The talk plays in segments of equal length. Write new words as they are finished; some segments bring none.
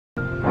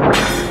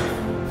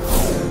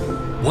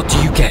What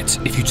do you get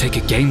if you take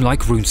a game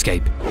like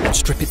RuneScape and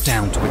strip it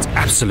down to its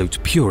absolute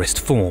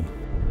purest form?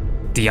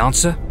 The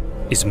answer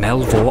is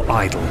Melvor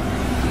Idle.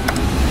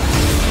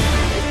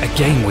 A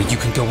game where you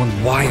can go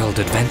on wild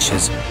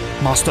adventures,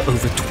 master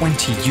over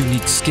 20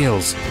 unique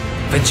skills,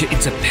 venture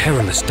into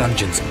perilous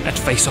dungeons and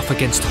face off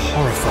against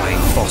horrifying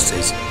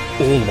bosses,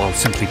 all while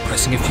simply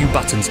pressing a few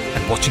buttons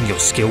and watching your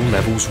skill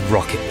levels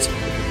rocket.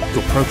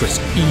 Your progress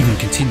even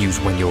continues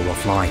when you're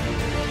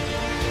offline.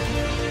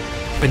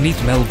 Beneath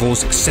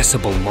Melvor's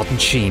accessible modern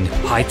sheen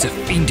hides a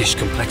fiendish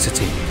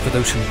complexity for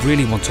those who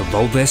really want to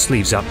roll their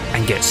sleeves up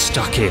and get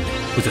stuck in,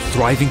 with a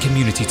thriving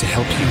community to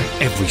help you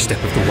every step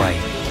of the way.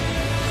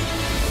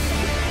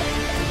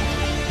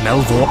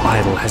 Melvor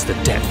Idle has the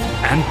depth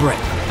and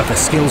breadth of a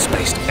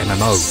skills-based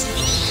MMO,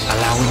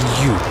 allowing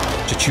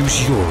you to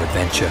choose your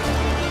adventure.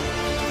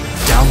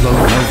 Download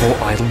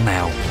Melvor Idle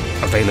now,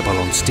 available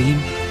on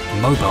Steam,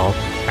 mobile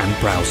and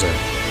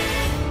browser.